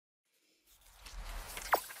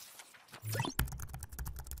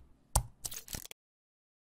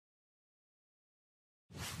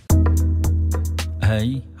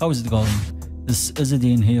Hey, how is it going? This is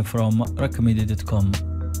Dean here from Raqmedia.com.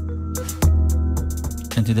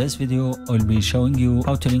 In today's video, I'll be showing you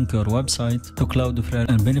how to link your website to Cloudflare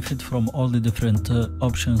and benefit from all the different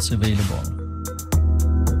options available.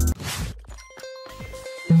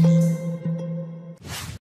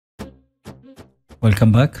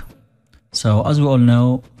 Welcome back. So as we all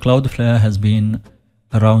know, Cloudflare has been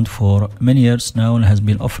around for many years now and has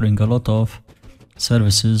been offering a lot of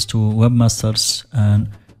services to webmasters and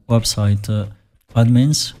website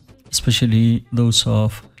admins, especially those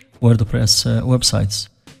of WordPress websites.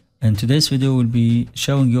 In today's video, we'll be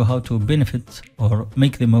showing you how to benefit or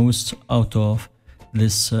make the most out of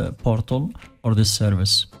this portal or this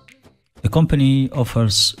service. The company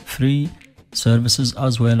offers free services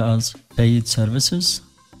as well as paid services.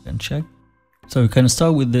 You can check. So you can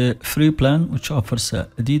start with the free plan, which offers a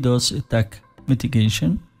DDoS attack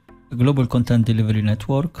mitigation, a global content delivery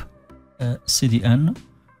network, CDN,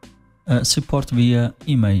 support via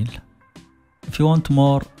email. If you want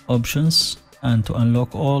more options and to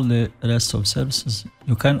unlock all the rest of services,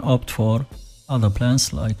 you can opt for other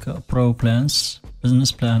plans like Pro plans,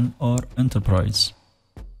 Business plan, or Enterprise.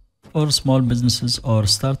 For small businesses or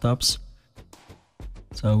startups,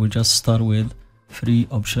 so we just start with free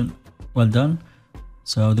option. Well done.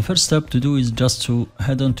 So the first step to do is just to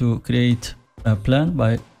head on to create a plan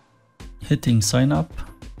by hitting sign up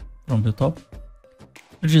from the top.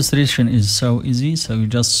 Registration is so easy, so you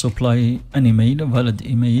just supply an email, a valid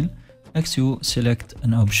email. Next you select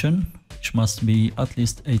an option which must be at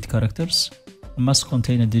least 8 characters, must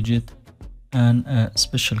contain a digit and a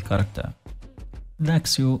special character.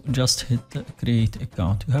 Next you just hit create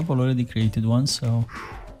account. You have already created one, so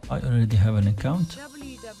I already have an account.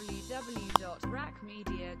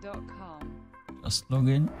 www.raqmedia.com. Just log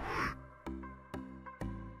in.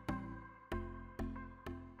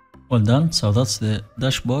 Well done. So that's the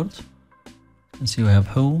dashboard. You can see we have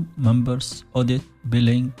home, members, audit,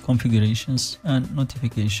 billing, configurations, and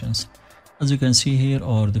notifications. As you can see here,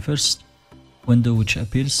 or the first window which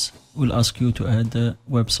appears will ask you to add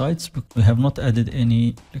websites, but we have not added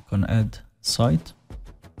any. Click on add site.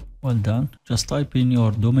 Well done. Just type in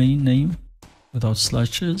your domain name without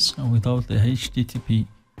slashes and without the HTTP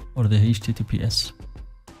or the HTTPS.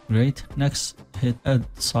 Great. Next, hit add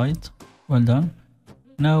site. Well done.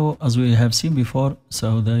 Now, as we have seen before,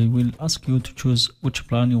 so they will ask you to choose which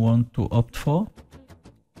plan you want to opt for.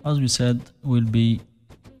 As we said, we'll be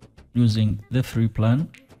using the free plan.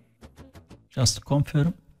 Just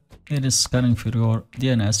confirm. It is scanning for your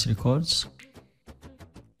DNS records.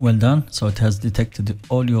 Well done. So it has detected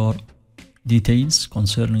all your details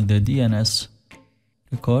concerning the DNS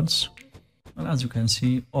records. And as you can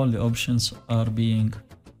see, all the options are being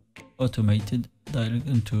automated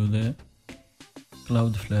directly into the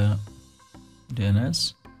Cloudflare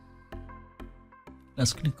DNS.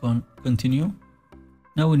 Let's click on continue.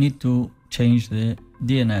 Now we need to change the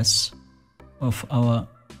DNS of our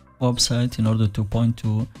website in order to point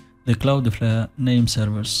to the Cloudflare name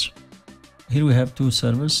servers. Here we have 2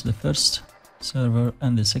 servers, the first server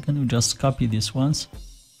and the second. You just copy these ones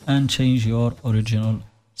and change your original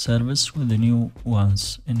service with the new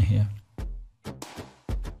ones in here.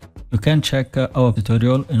 You can check our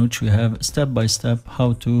tutorial in which we have step by step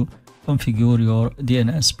how to configure your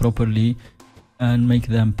DNS properly and make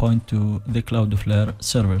them point to the Cloudflare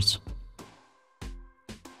servers.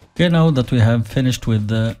 Okay, now that we have finished with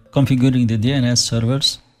configuring the DNS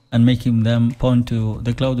servers and making them point to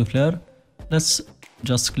the Cloudflare, let's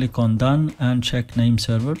just click on done and check name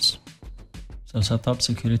servers. So set up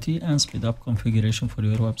security and speed up configuration for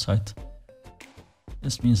your website.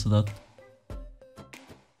 This means that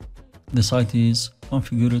the site is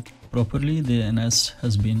configured properly, the DNS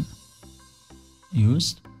has been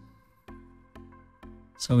used.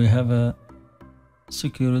 So we have a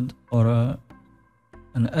secured or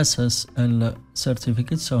an SSL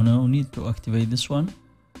certificate, so now we need to activate this one.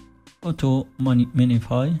 Auto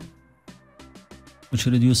minify, which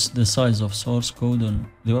reduces the size of source code on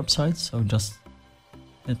the website, so just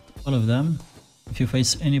hit all of them. If you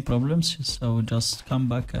face any problems, so just come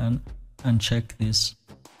back and check these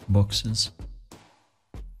boxes.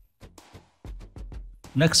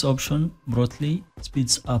 Next option, broadly,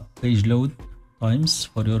 speeds up page load times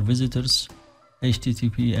for your visitors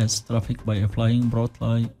HTTPS traffic by applying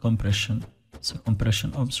broadly compression. So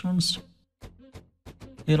compression options.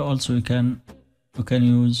 Here also you can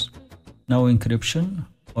use no encryption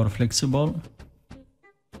or flexible,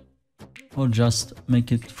 or just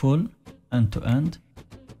make it full end to end.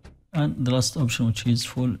 And the last option, which is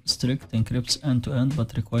full strict, encrypts end to end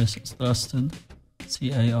but requires trusted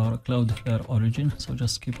CAR Cloudflare origin, so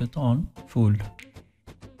just keep it on full.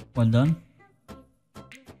 Well done.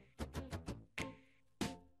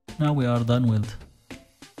 Now we are done with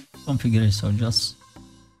configuration, so just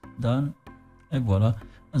done, and voila.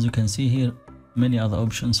 As you can see here, many other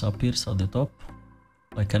options appears at the top,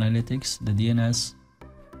 like analytics, the DNS,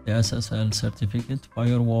 the SSL certificate,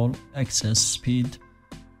 firewall, access, speed,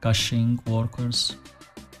 caching, workers,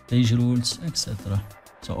 page rules, etc.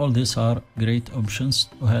 So all these are great options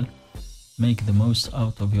to help make the most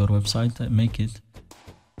out of your website and make it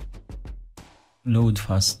load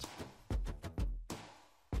fast.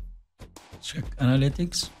 Check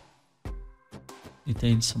analytics,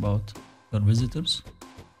 details about your visitors.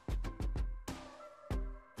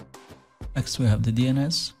 Next we have the DNS.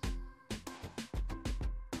 As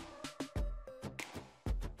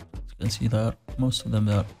you can see there, most of them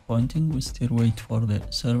are pointing. We still wait for the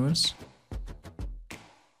servers.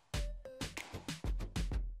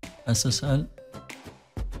 SSL,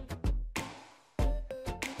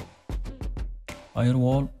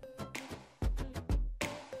 firewall,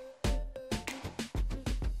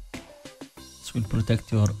 this will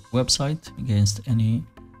protect your website against any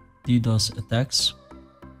DDoS attacks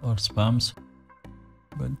or spams.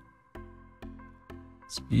 Good.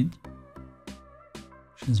 Speed,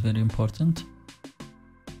 which is very important.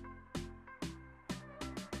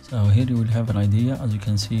 So here you will have an idea. As you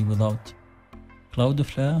can see, without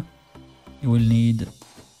Cloudflare you will need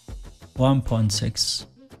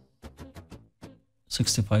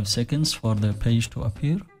 1.65 seconds for the page to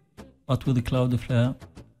appear, but with the Cloudflare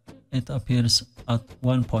it appears at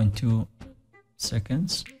 1.2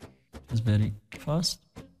 seconds. It's very fast.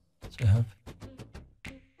 So you have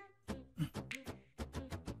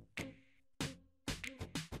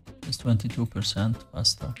just 22%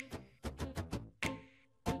 faster.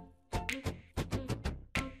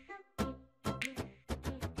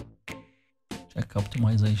 Check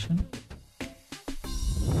optimization.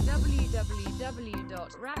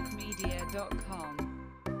 www.raqmedia.com.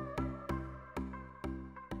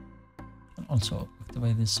 And also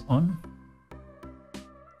activate this on.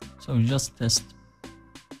 So we just test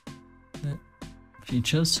the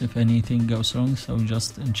features. If anything goes wrong, so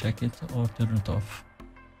just uncheck it or turn it off.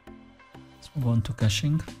 Let's move on to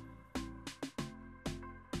caching.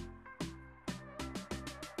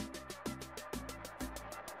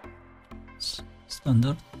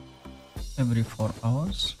 Standard every 4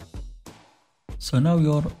 hours. So now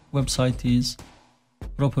your website is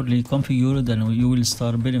properly configured and you will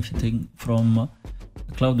start benefiting from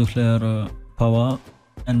Cloudflare power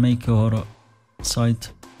and make your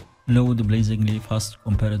site load blazingly fast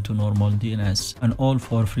compared to normal DNS, and all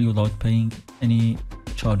for free without paying any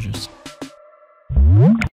charges.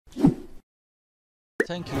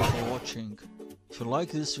 Thank you for watching. If you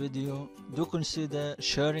like this video, do consider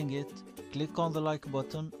sharing it. Click on the like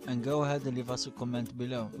button and go ahead and leave us a comment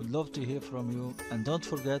below. We'd love to hear from you, and don't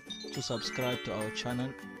forget to subscribe to our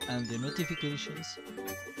channel and the notifications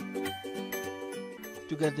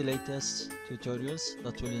to get the latest tutorials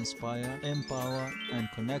that will inspire, empower and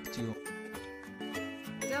connect you.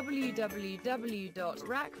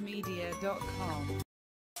 www.raqmedia.com